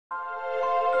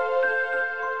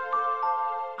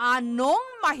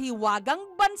Anong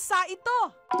mahiwagang bansa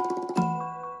ito?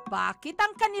 Bakit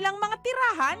ang kanilang mga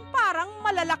tirahan parang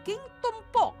malalaking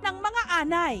tumpok ng mga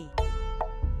anay?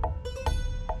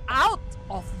 Out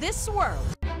of this world.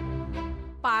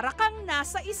 Para kang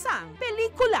nasa isang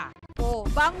pelikula o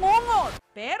bangungot,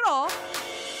 pero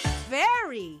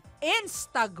very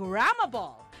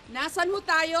Instagrammable. Nasaan ho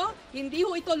tayo? Hindi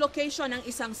ho ito location ng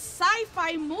isang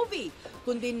sci-fi movie,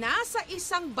 kundi nasa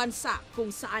isang bansa kung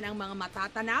saan ang mga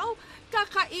matatanaw,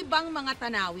 kakaibang mga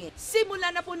tanawin.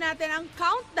 Simulan na po natin ang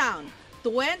countdown.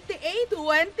 28,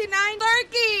 29,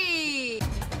 Turkey!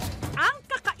 Ang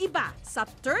kakaiba sa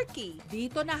Turkey,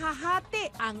 dito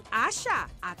nahahati ang Asia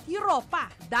at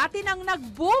Europa. Dati nang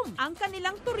nag-boom ang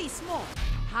kanilang turismo,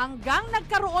 hanggang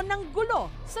nagkaroon ng gulo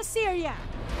sa Syria.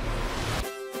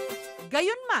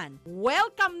 Gayunman,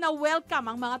 welcome na welcome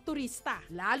ang mga turista,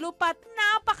 lalo pat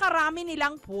napakarami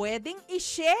nilang pwedeng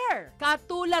i-share.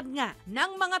 Katulad nga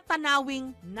ng mga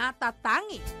tanawing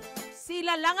natatangi.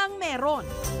 Sila lang ang meron.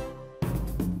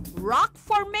 Rock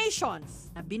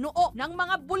formations na binuo ng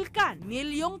mga bulkan,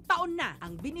 milyong taon na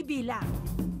ang binibilang.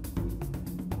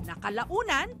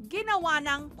 Nakalaunan, ginawa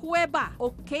ng kuweba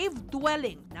o cave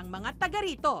dwelling ng mga taga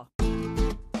rito.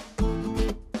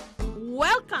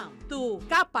 Welcome to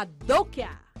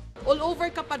Cappadocia! All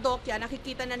over Cappadocia,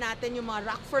 nakikita na natin yung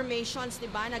mga rock formations, di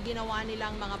ba, na ginawa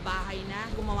nilang mga bahay na.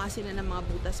 Gumawa sila ng mga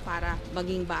butas para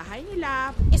maging bahay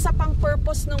nila. Isa pang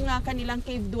purpose ng kanilang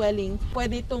cave dwelling,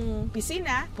 pwede itong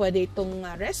piscina, pwede itong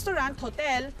restaurant,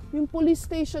 hotel. Yung police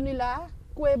station nila,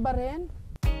 kuweba rin.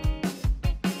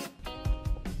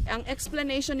 Ang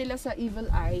explanation nila sa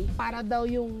evil eye, para daw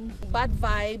yung bad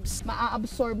vibes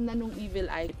maa-absorb na nung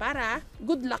evil eye. Para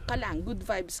good luck ka lang, good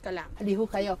vibes ka lang. Haliho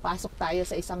kayo, pasok tayo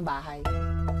sa isang bahay.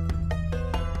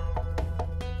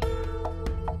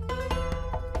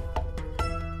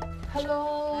 Hello!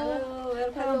 Hello,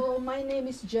 welcome. Hello, my name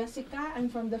is Jessica.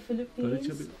 I'm from the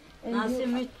Philippines. And Nice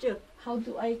to meet you. How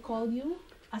do I call you?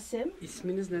 Asim?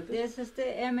 İsminiz nedir? This is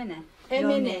the Emine.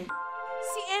 Emine.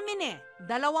 Si Emine,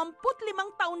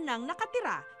 25 taon nang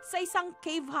nakatira sa isang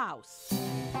cave house.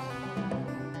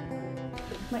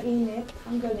 Mainit,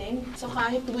 ang galing. So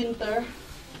kahit winter,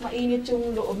 mainit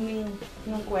yung loob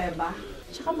ng kuweba.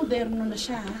 Tsaka moderno na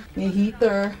siya. May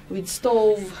heater with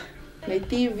stove, may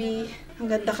TV. Ang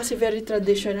ganda kasi very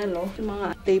traditional, oh. Yung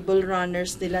mga table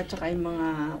runners nila, tsaka yung mga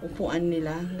upuan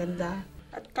nila. Ang ganda.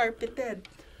 At carpeted.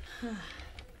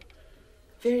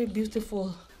 Very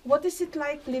beautiful. What is it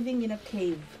like living in a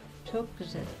cave? Çok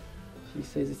güzel. She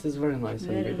says it is very nice.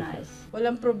 and Very beautiful. nice.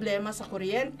 Walang problema sa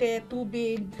kuryente,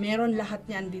 tubig. Meron lahat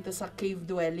niyan dito sa cave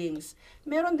dwellings.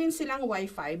 Meron din silang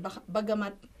wifi,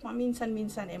 bagamat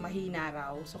paminsan-minsan mahina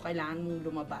raw. So, kailangan mong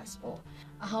lumabas.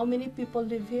 How many people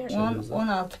live here? 16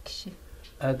 kişi.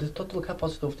 The total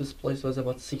capacity of this place was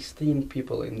about 16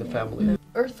 people in the family.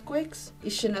 Earthquakes?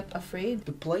 Is she not afraid?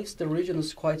 The region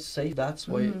is quite safe. That's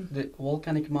why the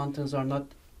volcanic mountains are not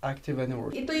active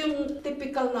anymore. Ito yung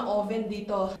typical na oven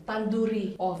dito,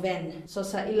 tandoori oven. So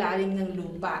sa ilalim ng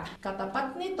lupa.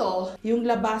 Katapat nito, yung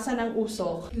labasan ng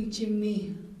usok, yung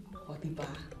chimney. O, diba?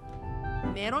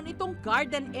 Meron itong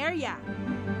garden area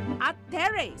at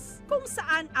terrace kung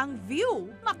saan ang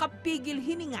view makapigil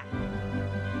hininga.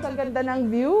 Ang ganda ng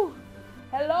view.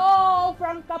 Hello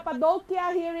from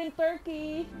Cappadocia here in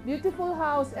Turkey. Beautiful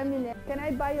house, Emine. Can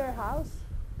I buy your house?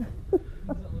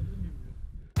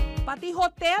 Pati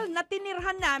hotel na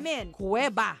tinirhan namin,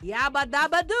 kuweba,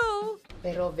 yabadabadu.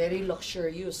 Pero very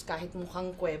luxurious, kahit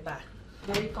mukhang kuweba.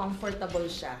 Very comfortable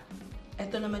siya.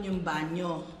 Ito naman yung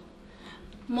banyo.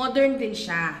 Modern din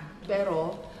siya,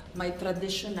 pero may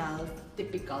traditional,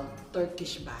 typical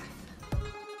Turkish bath.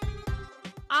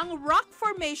 Ang rock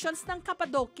formations ng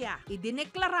Cappadocia,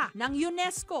 idineklara ng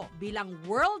UNESCO bilang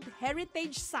World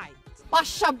Heritage Sites.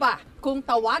 Pasya ba kung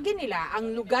tawagin nila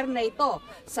ang lugar na ito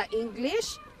sa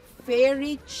English?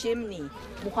 Fairy chimney.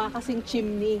 Mukha kasing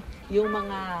chimney yung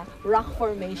mga rock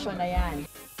formation na yan.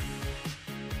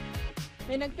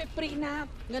 May nagpe-pre-nap.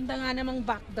 Ganda nga namang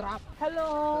backdrop.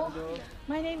 Hello. Hello.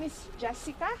 My name is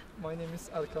Jessica. My name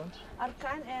is Arkan.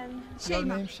 Arkan and Your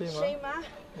Shema. name, Shema. Shema.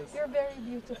 Yes. You're very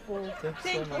beautiful.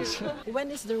 Thank you so much.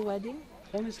 When is their wedding?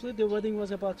 Honestly, the wedding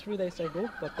was about 3 days ago,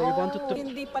 but they wanted to...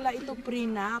 Hindi pala ito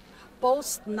pre-nap.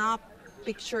 Post-nap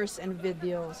pictures and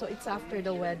video. So it's after the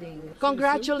wedding.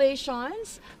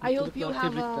 Congratulations. I hope you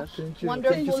have a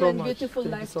wonderful and beautiful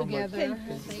life together.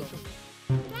 Thank you.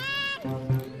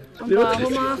 Ang baho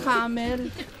mga camel.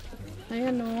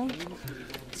 Ayan o.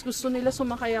 Gusto nila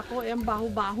sumakay ako. Ang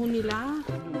baho-baho nila.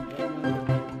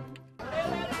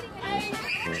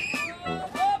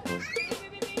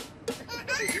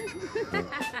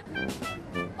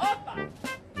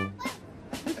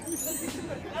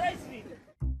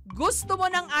 Gusto mo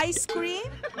ng ice cream?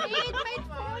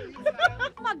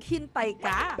 Maghintay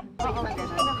ka. Oo,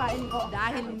 kinakain ko.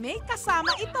 Dahil may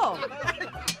kasama ito.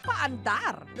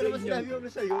 Paandar.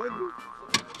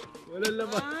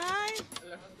 Ay,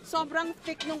 sobrang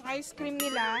thick nung ice cream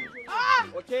nila.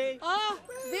 Okay. Oh,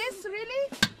 this really?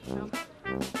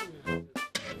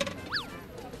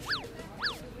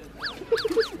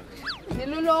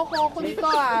 Niluloko ko nito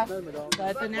ah.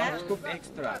 Ito na? Scoop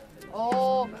extra.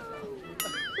 Oh.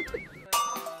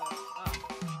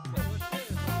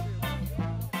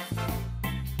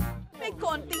 May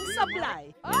konting sablay.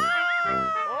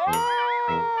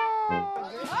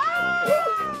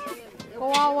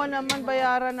 Kawawa naman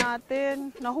bayaran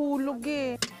natin. Nahulog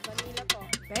eh.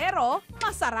 Pero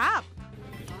masarap.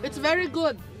 It's very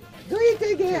good. Do it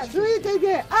again! Do it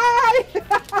again! Ay!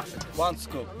 1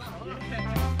 scoop.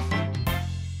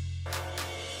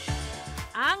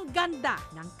 Ang ganda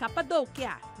ng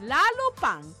Cappadocia, lalo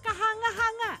pang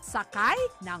kahanga-hanga, sakay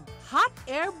ng hot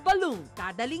air balloon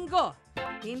kada linggo.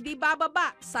 Hindi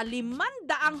bababa sa 500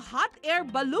 hot air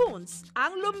balloons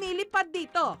ang lumilipad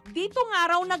dito. Dito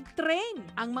nga raw nag-train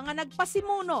ang mga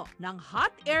nagpasimuno ng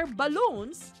hot air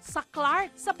balloons sa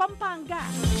Clark sa Pampanga.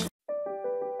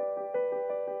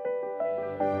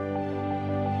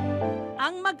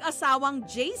 Ang mag-asawang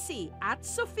JC at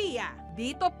Sofia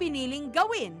dito piniling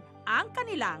gawin ang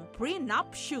kanilang prenup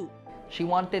shoot. She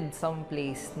wanted some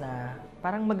place na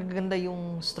parang magaganda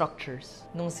yung structures.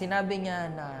 Nung sinabi niya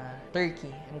na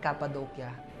Turkey and Cappadocia,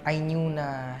 I knew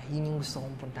na yun yung gusto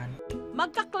kong puntahan.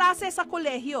 Magkaklase sa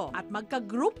kolehiyo at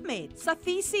magka-groupmate sa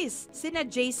thesis sina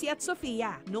JC at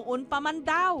Sofia. Noon pa man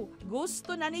daw,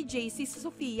 gusto na ni JC si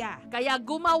Sofia. Kaya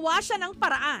gumawa siya ng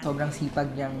paraan. Sobrang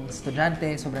sipag niyang estudyante,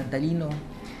 sobrang talino.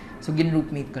 So,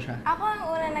 gin-groupmate ko siya. Ako ang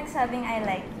una nagsabing I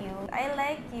like you. I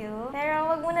like you. Pero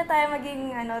wag muna tayo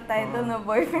maging title na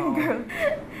boyfriend girl.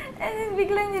 And then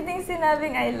biglang niya ding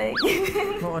sinabing I like you.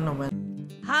 Oo naman.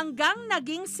 Hanggang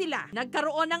naging sila,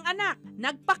 nagkaroon ng anak,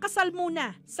 nagpakasal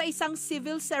muna sa isang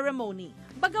civil ceremony.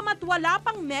 Bagamat wala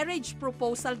pang marriage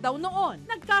proposal daw noon,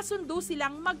 nagkasundo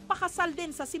silang magpakasal din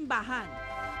sa simbahan.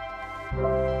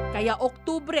 Kaya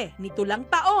Oktubre nito lang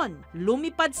taon,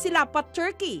 lumipad sila pa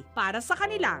Turkey para sa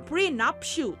kanilang prenup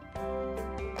shoot.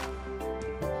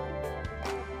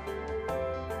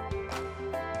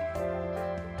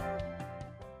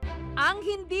 Ang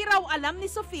hindi raw alam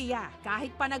ni Sofia,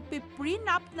 kahit pa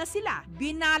nagpi-prenup na sila,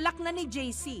 binalak na ni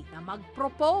JC na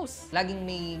mag-propose. Laging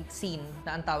may scene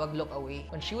na ang tawag look away.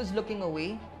 When she was looking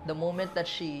away, the moment that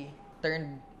she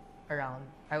turned around,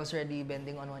 I was already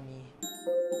bending on one knee.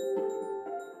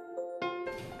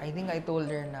 I think I told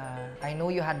her na, I know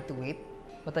you had to wait,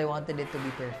 but I wanted it to be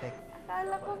perfect.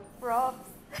 Akala ko props.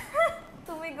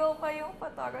 Tumigaw pa yung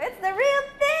photographer. It's the real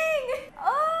thing!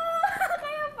 Oh!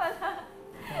 Kaya pala.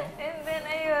 And then,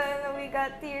 ayun, we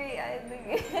got teary-eyed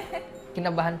again.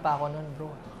 Kinabahan pa ako nun,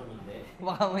 bro.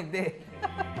 Baka hindi.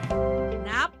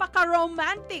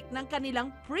 Napaka-romantic ng kanilang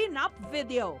prenup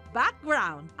video.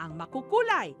 Background, ang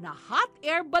makukulay na hot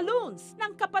air balloons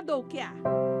ng Cappadocia.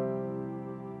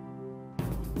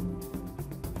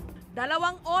 2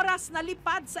 oras na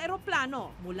lipad sa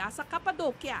eroplano mula sa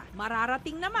Cappadocia.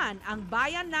 Mararating naman ang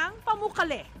bayan ng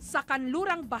Pamukkale sa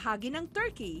kanlurang bahagi ng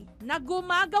Turkey na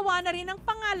gumagawa na rin ng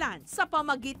pangalan sa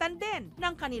pamagitan din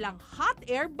ng kanilang hot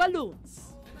air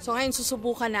balloons. So ngayon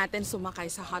susubukan natin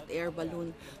sumakay sa hot air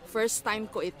balloon. First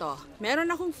time ko ito. Meron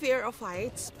akong fear of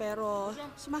heights pero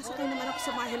sumasakay naman ako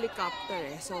sa mga helicopter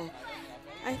eh. So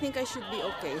I think I should be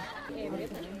okay.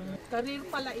 Career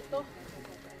pala ito.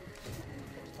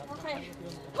 Okay.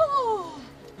 Oh!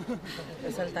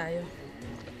 Dasal tayo.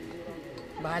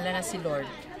 Bahala na si Lord.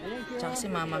 Tsaka si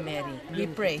Mama Mary. We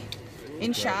pray.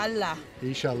 Inshallah.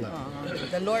 Inshallah.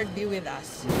 The Lord be with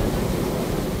us.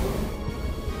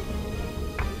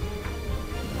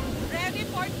 Ready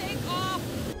for take-off!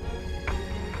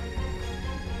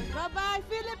 Bye-bye,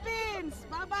 Philippines!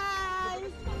 Bye-bye!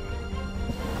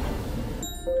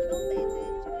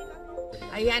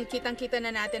 Ayan, kitang-kita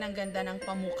na natin ang ganda ng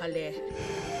Pamukkale.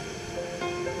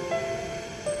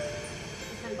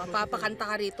 Mapapakanta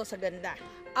ka rito sa ganda.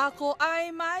 Ako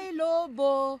ay may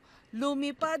lobo,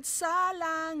 lumipad sa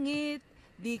langit,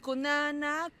 di ko na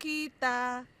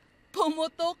nakita,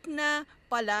 pumutok na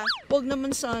pala. Huwag naman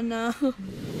sana.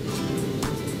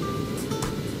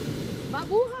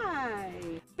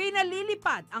 Mabuhay!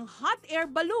 Pinalilipad ang hot air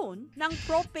balloon ng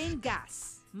propane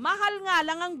gas. Mahal nga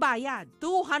lang ang bayad,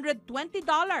 $220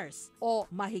 o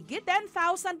mahigit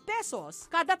 10,000 pesos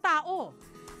kada tao.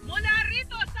 Mula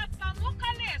rito sa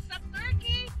Pamukkale sa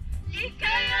Turkey,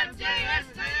 KMJS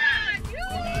na yan!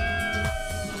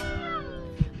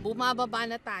 bumababa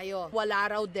na tayo.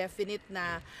 Wala raw definite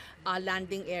na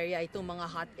landing area itong mga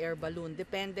hot air balloon.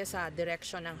 Depende sa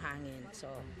direction ng hangin.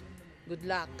 So, good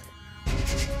luck.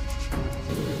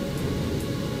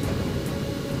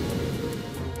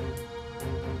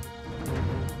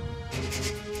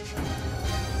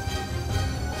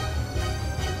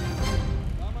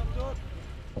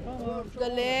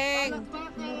 Galing!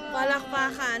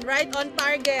 Palakpakan. Right on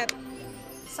target.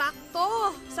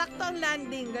 Sakto! Sakto ang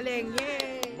landing. Galing.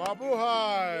 Yay!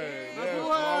 Mabuhay!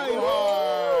 Mabuhay!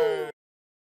 Mabuhay!